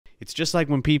It's just like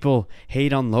when people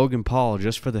hate on Logan Paul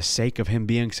just for the sake of him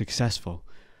being successful,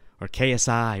 or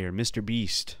KSI or Mr.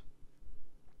 Beast.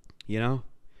 You know?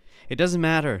 It doesn't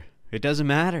matter. It doesn't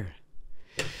matter.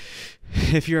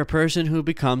 If you're a person who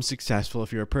becomes successful,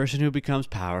 if you're a person who becomes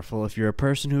powerful, if you're a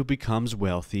person who becomes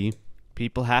wealthy,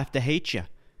 people have to hate you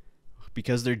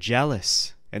because they're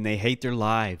jealous and they hate their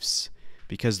lives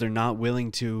because they're not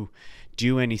willing to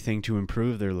do anything to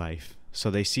improve their life. So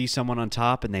they see someone on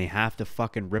top and they have to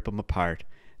fucking rip them apart.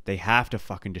 They have to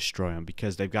fucking destroy them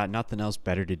because they've got nothing else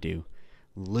better to do.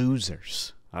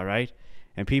 Losers, all right?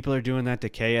 And people are doing that to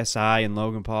KSI and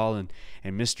Logan Paul and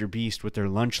Mr. Beast with their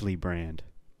Lunchly brand.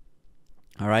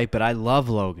 All right, but I love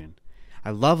Logan.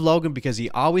 I love Logan because he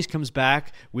always comes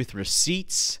back with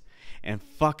receipts and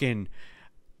fucking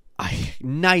a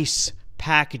nice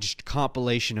packaged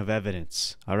compilation of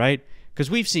evidence. All right?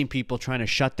 Because we've seen people trying to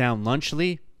shut down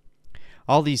Lunchly.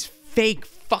 All these fake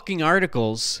fucking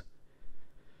articles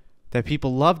that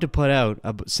people love to put out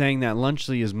saying that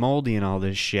Lunchly is moldy and all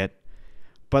this shit.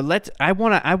 But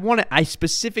I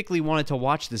specifically wanted to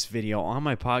watch this video on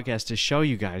my podcast to show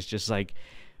you guys just like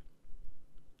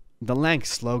the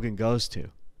lengths Logan goes to.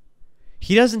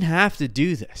 He doesn't have to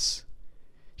do this.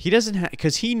 He doesn't have,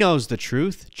 because he knows the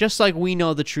truth, just like we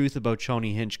know the truth about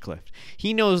Tony Hinchcliffe.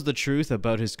 He knows the truth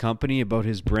about his company, about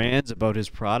his brands, about his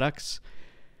products.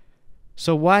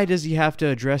 So why does he have to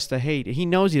address the hate? He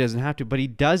knows he doesn't have to, but he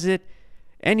does it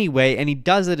anyway, and he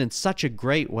does it in such a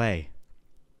great way.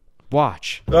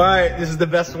 Watch. All right, this is the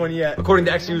best one yet. According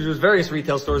to ex-users, various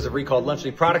retail stores have recalled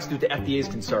Lunchly products due to FDA's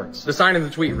concerns. The sign in the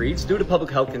tweet reads, due to public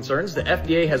health concerns, the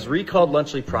FDA has recalled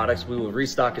Lunchly products. We will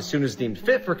restock as soon as deemed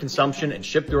fit for consumption and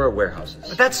ship through our warehouses.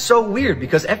 But that's so weird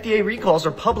because FDA recalls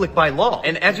are public by law.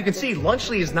 And as you can see,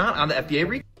 Lunchly is not on the FDA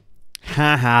recall.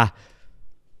 Haha.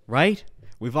 Right?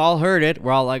 We've all heard it.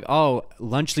 We're all like, oh,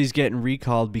 Lunchly's getting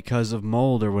recalled because of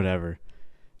mold or whatever.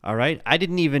 All right? I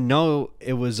didn't even know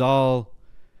it was all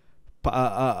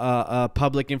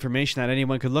public information that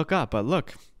anyone could look up. But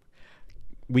look,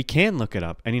 we can look it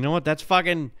up. And you know what? That's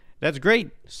great.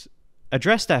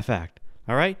 Address that fact.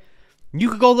 All right? You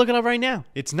could go look it up right now.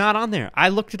 It's not on there. I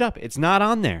looked it up. It's not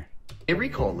on there. A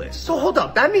recall list. So hold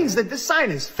up, that means that this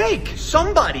sign is fake.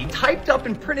 Somebody typed up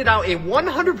and printed out a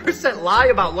 100% lie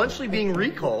about Lunchly being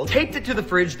recalled, taped it to the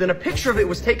fridge, then a picture of it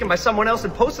was taken by someone else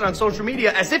and posted on social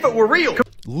media as if it were real.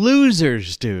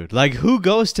 Losers, dude. Like, who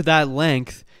goes to that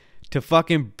length to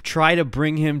fucking try to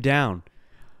bring him down?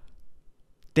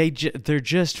 They're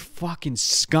just fucking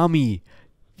scummy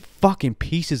fucking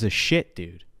pieces of shit,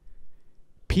 dude.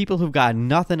 People who've got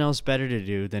nothing else better to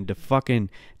do than to fucking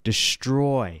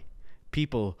destroy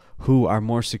people who are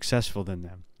more successful than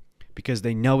them because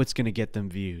they know it's going to get them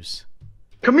views.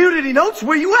 Community notes,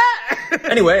 where you at?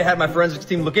 Anyway, I had my forensics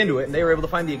team look into it, and they were able to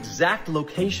find the exact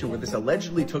location where this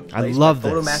allegedly took place. I love by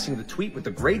this. photo matching the tweet with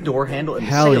the gray door handle and the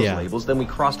Hell sales yeah. labels. Then we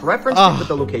crossed-referenced it with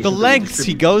the location. The lengths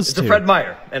he goes it's to. a Fred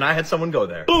Meyer, and I had someone go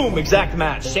there. Boom, exact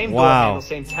match. Same door Wow. handle,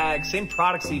 same tag, same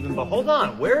products even. But hold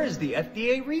on, where is the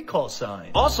FDA recall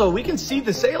sign? Also, we can see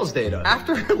the sales data.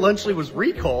 After Lunchly was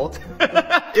recalled,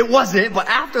 it wasn't, but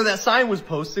after that sign was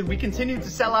posted, we continued to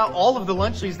sell out all of the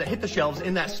Lunchlys that hit the shelves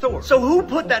in that store. So who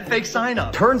put that fake sign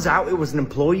up? Turns out it was an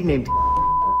employee named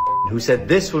who said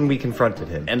this when we confronted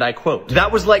him, and I quote,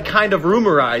 "That was like kind of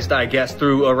rumorized, I guess,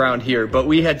 through around here, but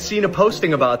we had seen a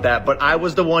posting about that, but I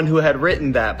was the one who had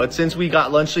written that, but since we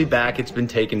got Lunchly back, it's been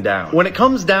taken down. When it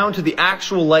comes down to the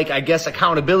actual, like, I guess,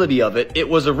 accountability of it, it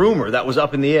was a rumor that was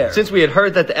up in the air. Since we had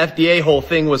heard that the FDA whole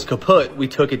thing was kaput, we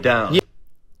took it down."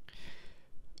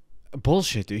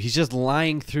 Bullshit, dude. He's just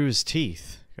lying through his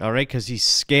teeth. All right, because he's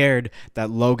scared that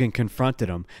Logan confronted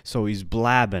him, so he's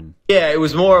blabbing. Yeah, it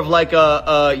was more of like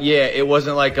yeah, it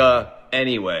wasn't like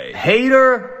anyway.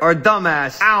 Hater or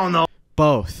dumbass? I don't know.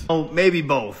 Both. Oh, maybe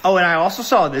both. Oh, and I also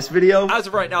saw this video. As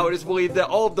of right now, it is believed that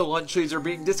all of the Lunchlys are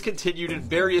being discontinued in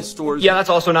various stores. Yeah, that's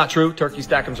also not true. Turkey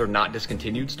Stack'ems are not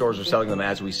discontinued. Stores are selling them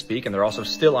as we speak, and they're also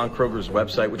still on Kroger's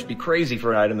website, which would be crazy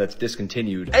for an item that's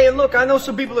discontinued. Hey, and look, I know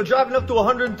some people are driving up to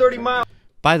 130 miles.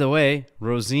 By the way,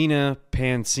 Rosanna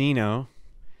Pansino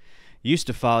used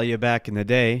to follow you back in the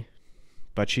day,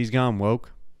 but she's gone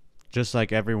woke, just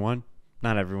like everyone.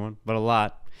 Not everyone, but a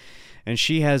lot. And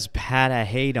she has had a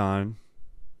hate on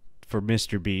for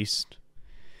Mr. Beast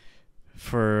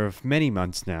for many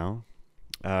months now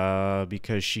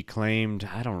because she claimed,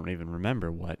 I don't even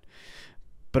remember what,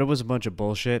 but it was a bunch of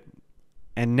bullshit.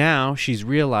 And now she's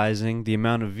realizing the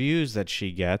amount of views that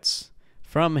she gets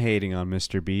from hating on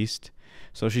Mr. Beast.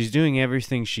 So she's doing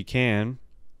everything she can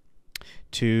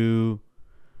to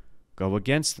go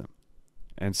against them.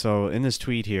 And so in this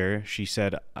tweet here, she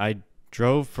said, I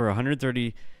drove for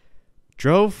 130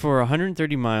 drove for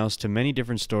 130 miles to many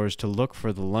different stores to look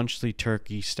for the Lunchley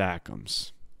Turkey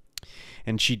Stack'ems.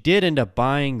 And she did end up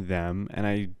buying them,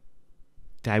 and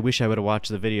I wish I would have watched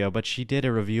the video, but she did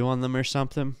a review on them or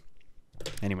something.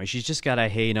 Anyway, she's just got to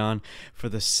hate on for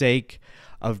the sake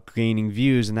of gaining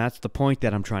views, and that's the point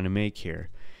that I'm trying to make here,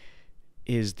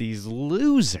 is these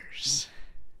losers.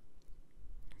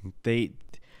 They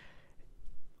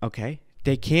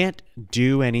can't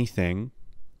do anything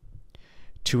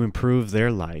to improve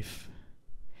their life.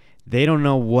 They don't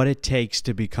know what it takes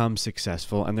to become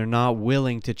successful, and they're not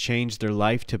willing to change their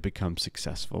life to become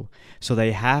successful. So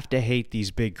they have to hate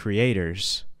these big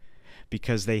creators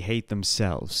because they hate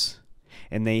themselves.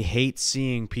 And they hate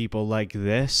seeing people like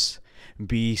this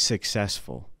be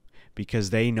successful because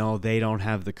they know they don't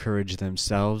have the courage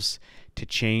themselves to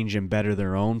change and better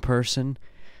their own person.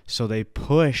 So they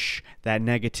push that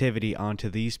negativity onto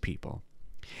these people.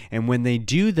 And when they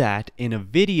do that in a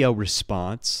video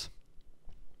response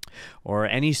or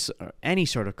any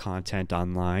sort of content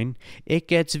online, it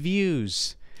gets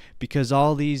views because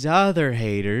all these other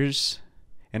haters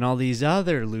and all these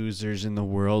other losers in the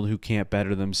world who can't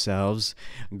better themselves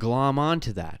glom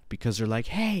onto that because they're like,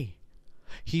 hey,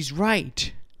 he's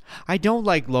right. I don't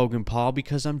like Logan Paul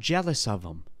because I'm jealous of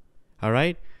him. All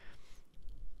right?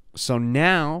 So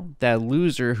now that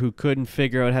loser who couldn't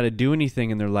figure out how to do anything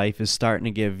in their life is starting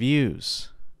to get views.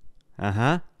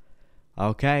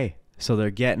 Okay. So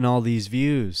they're getting all these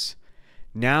views.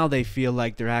 Now they feel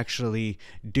like they're actually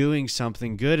doing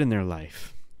something good in their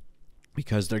life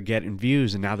because they're getting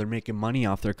views, and now they're making money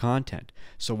off their content.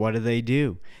 So what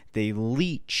do? They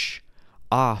leech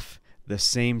off the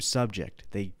same subject.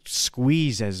 They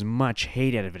squeeze as much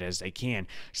hate out of it as they can.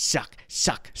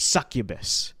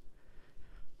 Succubus.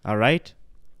 All right?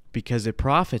 Because it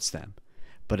profits them.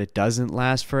 But it doesn't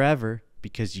last forever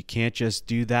because you can't just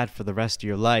do that for the rest of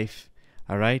your life.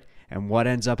 All right? And what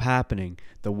ends up happening?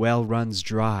 The well runs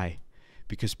dry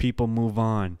because people move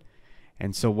on.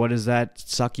 And so what does that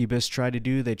succubus try to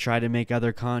do? They try to make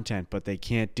other content, but they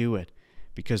can't do it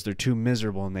because they're too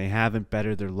miserable and they haven't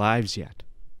bettered their lives yet.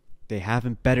 They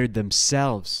haven't bettered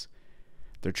themselves.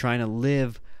 They're trying to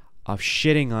live off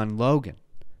shitting on Logan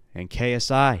and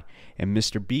KSI and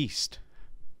Mr. Beast.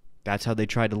 That's how they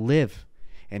try to live.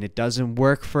 And it doesn't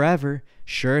work forever.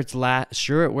 Sure, it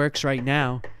works right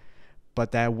now.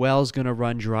 But that well's going to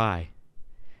run dry.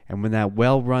 And when that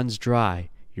well runs dry,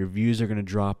 your views are going to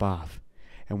drop off.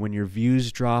 And when your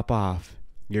views drop off,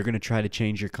 you're going to try to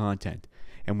change your content.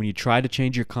 And when you try to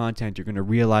change your content, you're going to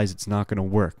realize it's not going to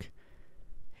work.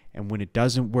 And when it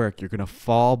doesn't work, you're going to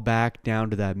fall back down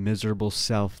to that miserable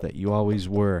self that you always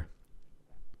were.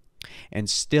 And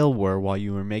still were while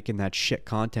you were making that shit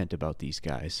content about these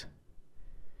guys.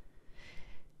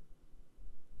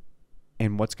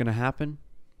 And what's going to happen?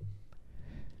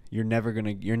 You're never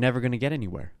gonna get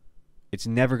anywhere. It's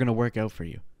never gonna work out for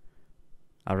you.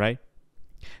 All right?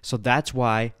 So that's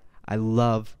why I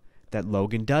love that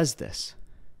Logan does this.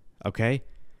 Okay?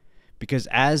 Because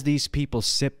as these people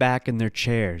sit back in their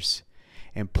chairs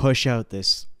and push out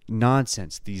this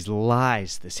nonsense, these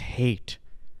lies, this hate,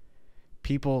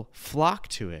 people flock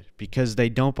to it because they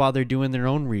don't bother doing their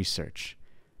own research.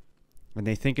 And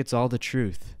they think it's all the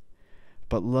truth.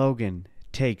 But Logan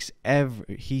takes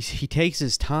he takes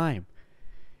his time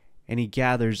and he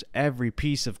gathers every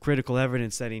piece of critical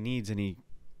evidence that he needs, and he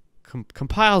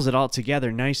compiles it all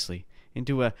together nicely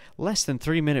into a less than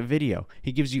 3-minute video.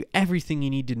 He gives you everything you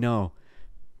need to know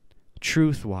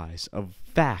truth-wise, of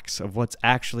facts of what's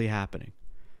actually happening.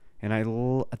 And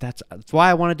that's why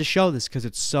I wanted to show this, because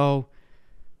it's so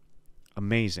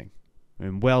amazing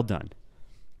and well done.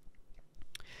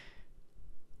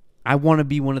 I want to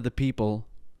be one of the people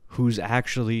who's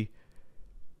actually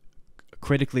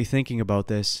critically thinking about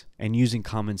this and using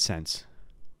common sense.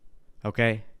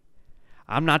 Okay?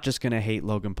 I'm not just going to hate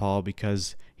Logan Paul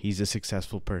because he's a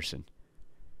successful person.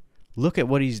 Look at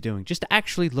what he's doing. Just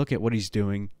actually look at what he's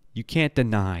doing. You can't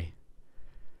deny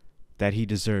that he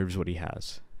deserves what he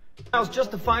has. It's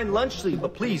just a fine lunch lead,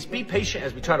 but please be patient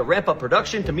as we try to ramp up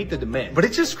production to meet the demand. But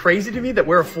it's just crazy to me that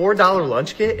we're a $4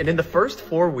 lunch kit, and in the first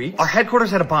 4 weeks, our headquarters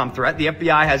had a bomb threat. The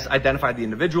FBI has identified the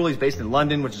individual. He's based in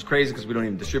London, which is crazy because we don't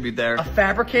even distribute there. A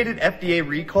fabricated FDA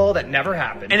recall that never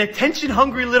happened. An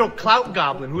attention-hungry little Clout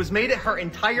Goblin who has made it her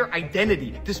entire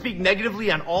identity to speak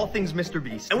negatively on all things Mr.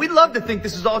 Beast. And we'd love to think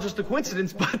this is all just a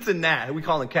coincidence, but it's a nah. We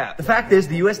call it cap. The fact is,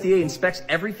 the USDA inspects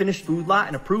every finished food lot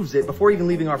and approves it before even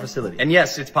leaving our facility. And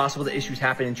yes, it's possible possible that issues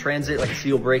happen in transit, like a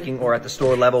seal breaking, or at the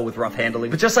store level with rough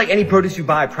handling. But just like any produce you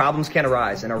buy, problems can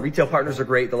arise, and our retail partners are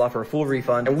great. They'll offer a full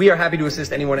refund, and we are happy to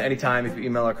assist anyone at any time if you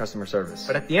email our customer service.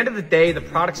 But at the end of the day, the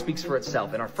product speaks for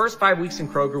itself. In our first 5 weeks in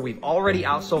Kroger, we've already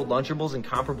outsold Lunchables and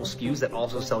comparable SKUs that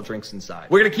also sell drinks inside.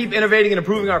 We're gonna keep innovating and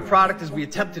improving our product as we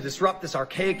attempt to disrupt this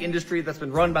archaic industry that's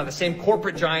been run by the same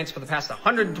corporate giants for the past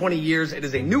 120 years. It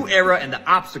is a new era, and the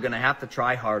ops are gonna have to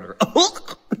try harder.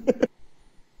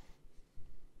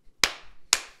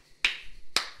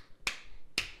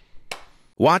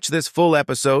 Watch this full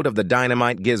episode of the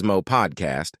Dynamite Gizmo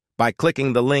podcast by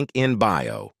clicking the link in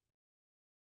bio.